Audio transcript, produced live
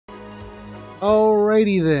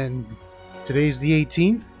Alrighty then. Today's the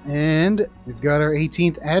 18th, and we've got our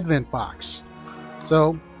 18th Advent box.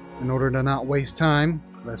 So, in order to not waste time,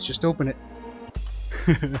 let's just open it.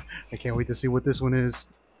 I can't wait to see what this one is.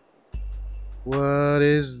 What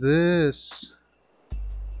is this?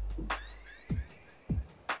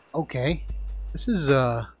 Okay. This is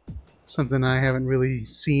something I haven't really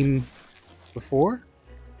seen before.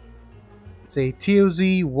 It's a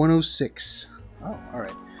TOZ 106. Oh,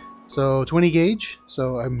 alright. So 20 gauge,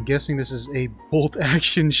 so I'm guessing this is a bolt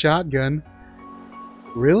action shotgun.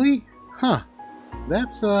 Really? Huh.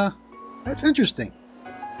 That's interesting.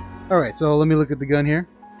 Alright, so let me look at the gun here.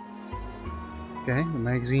 Okay, the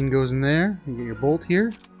magazine goes in there. You get your bolt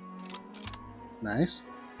here. Nice.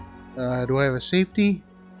 Do I have a safety?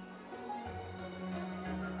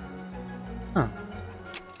 Huh.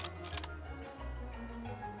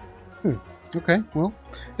 Okay, well,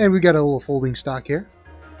 and we got a little folding stock here.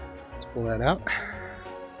 Pull that out.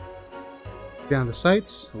 Down the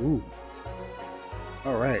sights. Ooh.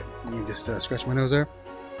 Alright. Let me just scratch my nose there.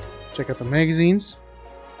 Check out the magazines.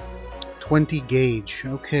 20 gauge.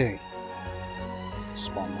 Okay.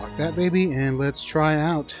 Spawn lock that baby, and let's try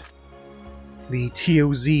out the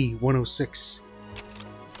TOZ 106.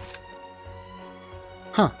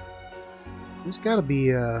 Huh. There's gotta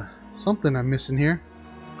be something I'm missing here.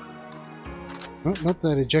 Oh, nope,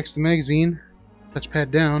 that ejects the magazine.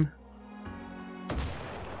 Touchpad down.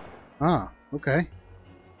 Ah, okay.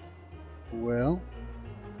 Well,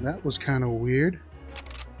 that was kind of weird.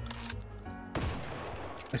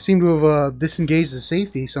 I seem to have disengaged the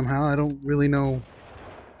safety somehow. I don't really know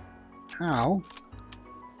how.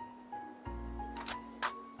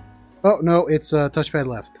 Oh, no, it's touchpad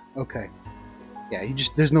left. Okay. Yeah,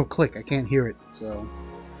 there's no click. I can't hear it, so...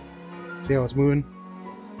 See how it's moving?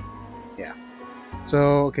 Yeah.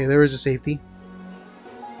 So, okay, there is a safety.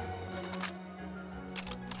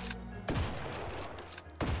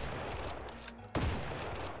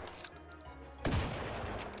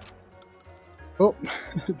 Oh,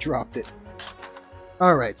 dropped it.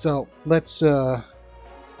 Alright, so let's go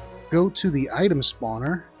to the item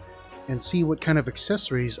spawner and see what kind of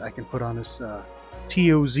accessories I can put on this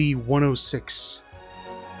TOZ 106.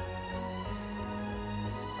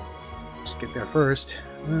 Just get there first.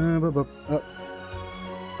 Oh,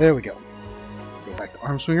 there we go. Go back to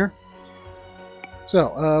arm swinger.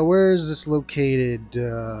 So, where is this located?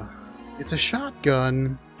 It's a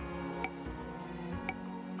shotgun.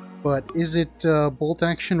 But is it a bolt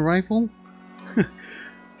action rifle?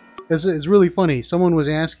 It's really funny. Someone was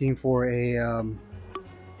asking for a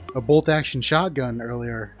bolt action shotgun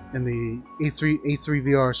earlier in the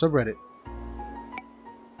A3VR subreddit.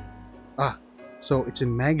 Ah, so it's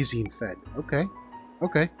in magazine fed. Okay,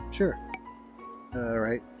 okay, sure.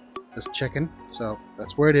 Alright, just checking. So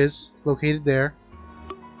that's where it is. It's located there,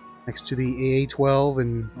 next to the AA-12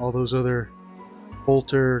 and all those other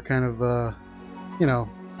bolter kind of, you know,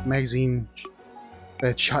 magazine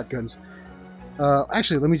shotguns.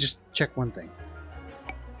 Actually, let me just check one thing.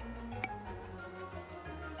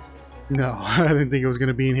 No, I didn't think it was going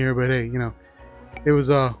to be in here, but hey, you know, it was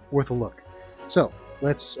worth a look. So,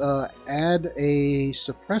 let's add a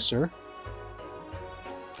suppressor.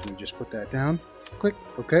 Let me just put that down. Click.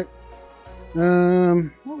 Okay.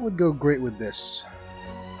 What would go great with this?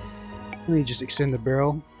 Let me just extend the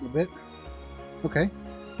barrel a bit. Okay.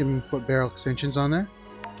 Can put barrel extensions on there.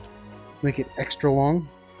 Make it extra long.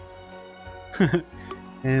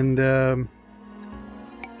 And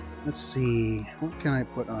let's see, what can I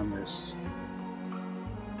put on this?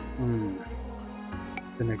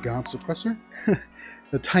 The Nagant suppressor?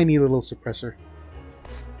 The tiny little suppressor.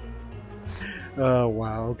 Oh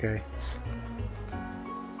wow, okay.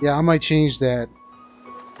 Yeah, I might change that.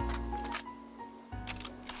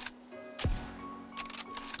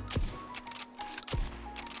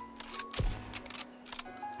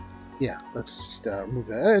 Yeah, let's just remove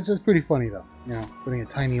that. It's pretty funny though, you know, putting a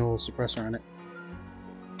tiny little suppressor on it.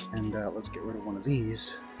 And let's get rid of one of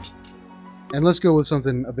these. And let's go with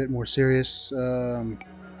something a bit more serious. Let's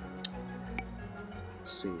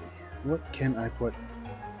see, what can I put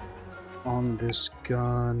on this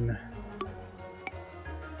gun?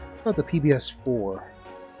 How about the PBS-4?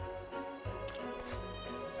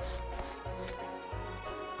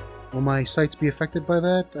 Will my sights be affected by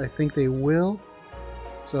that? I think they will.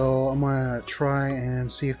 So I'm gonna try and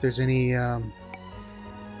see if there's any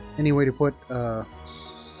way to put a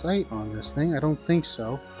sight on this thing. I don't think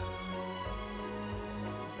so.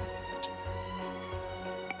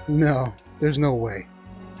 No, there's no way.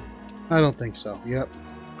 I don't think so. Yep.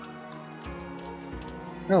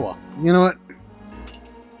 Oh well. You know what?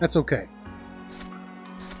 That's okay.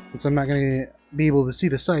 Since I'm not going to be able to see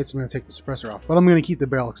the sights, I'm going to take the suppressor off. But I'm going to keep the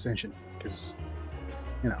barrel extension, because,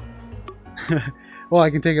 you know. Well, I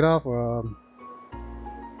can take it off. No,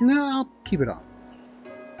 I'll keep it on.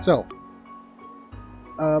 So,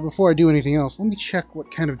 before I do anything else, let me check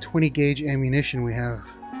what kind of 20 gauge ammunition we have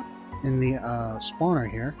in the spawner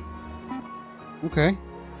here. Okay.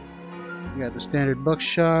 We got the standard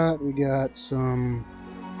buckshot. We got some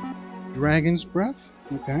dragon's breath.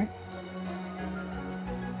 Okay.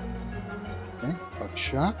 Okay,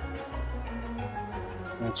 buckshot.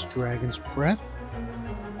 That's dragon's breath.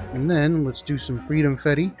 And then let's do some freedom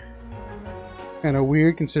fetty. Kind of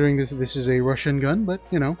weird considering this is a Russian gun, but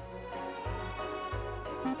you know.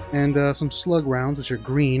 And some slug rounds, which are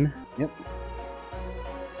green. Yep.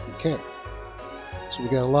 Okay. So we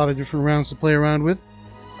got a lot of different rounds to play around with.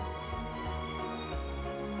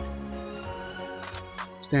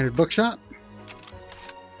 Standard buckshot.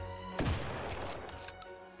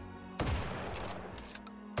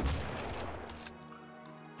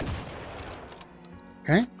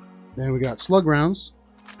 Okay. Then we got slug rounds.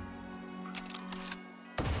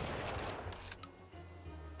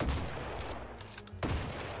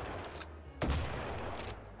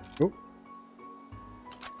 Oh.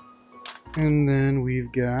 And then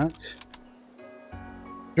we've got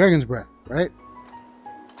dragon's breath, right?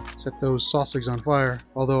 Set those sausages on fire.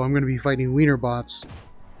 Although I'm going to be fighting wiener bots,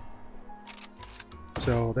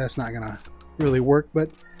 so that's not going to really work,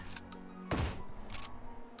 but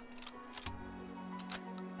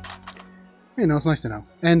you know, it's nice to know.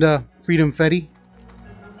 And freedom fetty,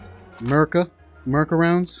 Merca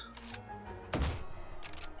rounds.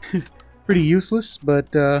 Pretty useless,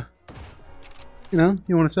 but you know,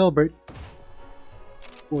 you want to celebrate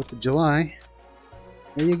 4th of July.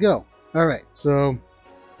 There you go. All right, so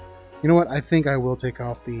you know what? I think I will take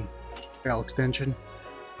off the barrel extension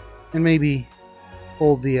and maybe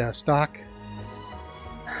hold the stock.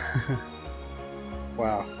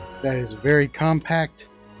 Wow, that is a very compact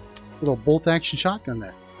little bolt action shotgun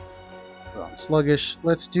there. Well, sluggish.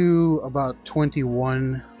 Let's do about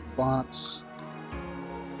 21 bots.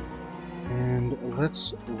 And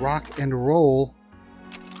let's rock and roll.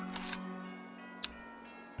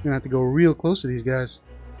 I'm gonna have to go real close to these guys.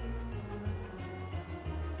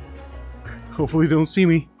 Hopefully they don't see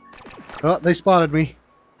me. Oh, they spotted me.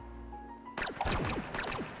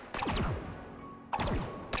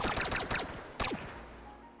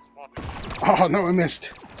 Oh, no, I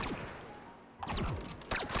missed.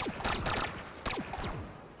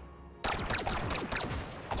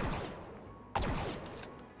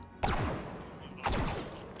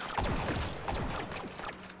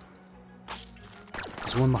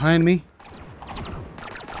 There's one behind me.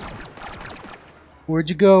 Where'd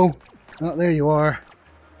you go? Oh, there you are.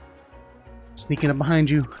 Sneaking up behind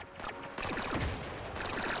you.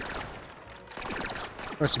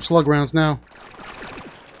 There's some slug rounds now.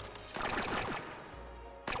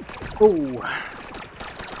 Oh!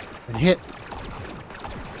 And hit.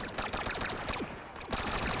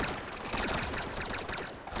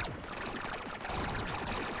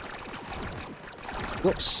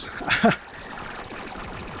 Whoops.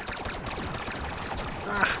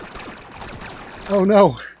 Oh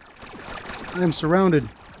no! I am surrounded.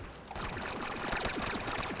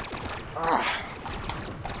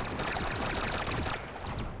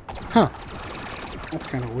 Huh. That's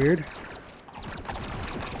kind of weird.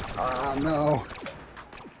 Oh no.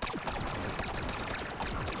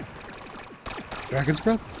 Dragon's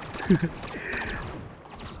breath?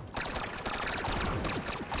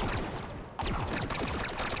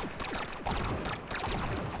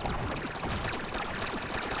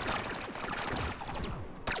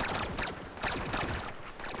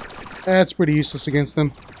 That's pretty useless against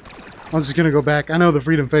them. I'm just gonna go back. I know the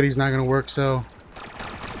freedom fetty's not gonna work, so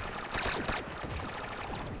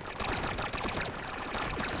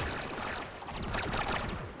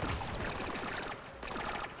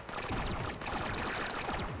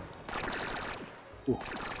ooh,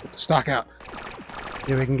 put the stock out.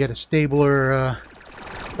 Maybe I can get a stabler,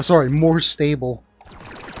 sorry, more stable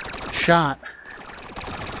shot.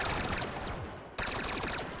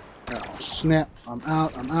 Oh, snap. I'm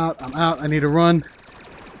out, I'm out, I'm out. I need to run.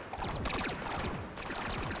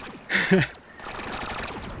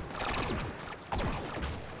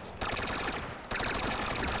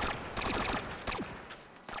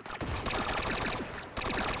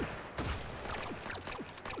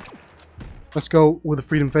 Let's go with a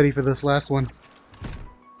freedom fetty for this last one.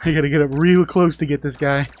 I gotta get up real close to get this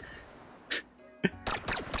guy.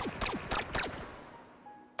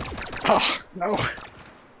 Oh, no.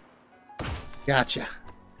 Gotcha.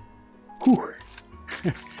 Whew.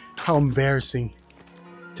 How embarrassing.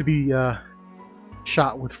 to be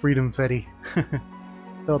shot with freedom fetty.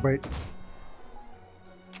 Celebrate.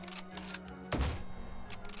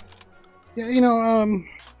 Yeah, you know,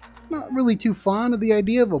 not really too fond of the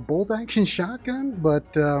idea of a bolt-action shotgun, but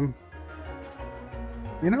you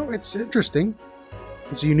know, it's interesting.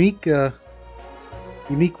 It's a unique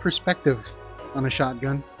perspective on a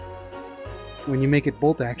shotgun when you make it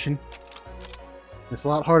bolt-action. It's a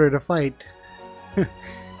lot harder to fight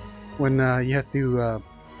when you have to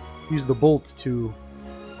use the bolts to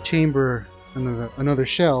chamber another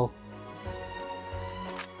shell.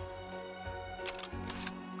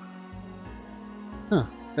 Huh,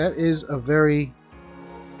 that is a very,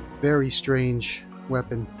 very strange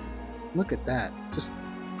weapon. Look at that. Just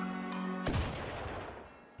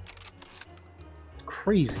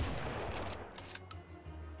crazy.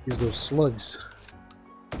 Use those slugs.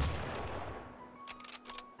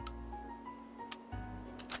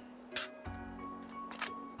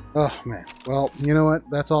 Oh, man. Well, you know what?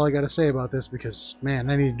 That's all I gotta say about this because, man,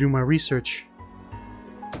 I need to do my research.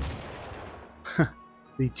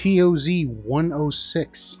 The TOZ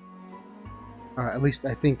 106. At least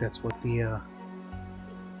I think that's what the,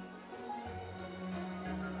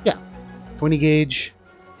 yeah. 20 gauge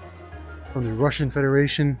from the Russian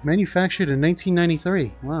Federation. Manufactured in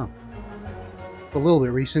 1993. Wow. A little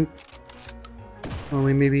bit recent.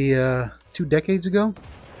 Only maybe 2 decades ago.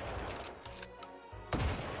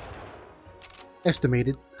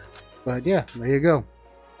 Estimated. But yeah, there you go.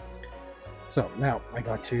 So now I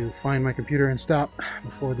got to find my computer and stop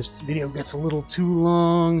before this video gets a little too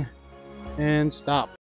long. And stop.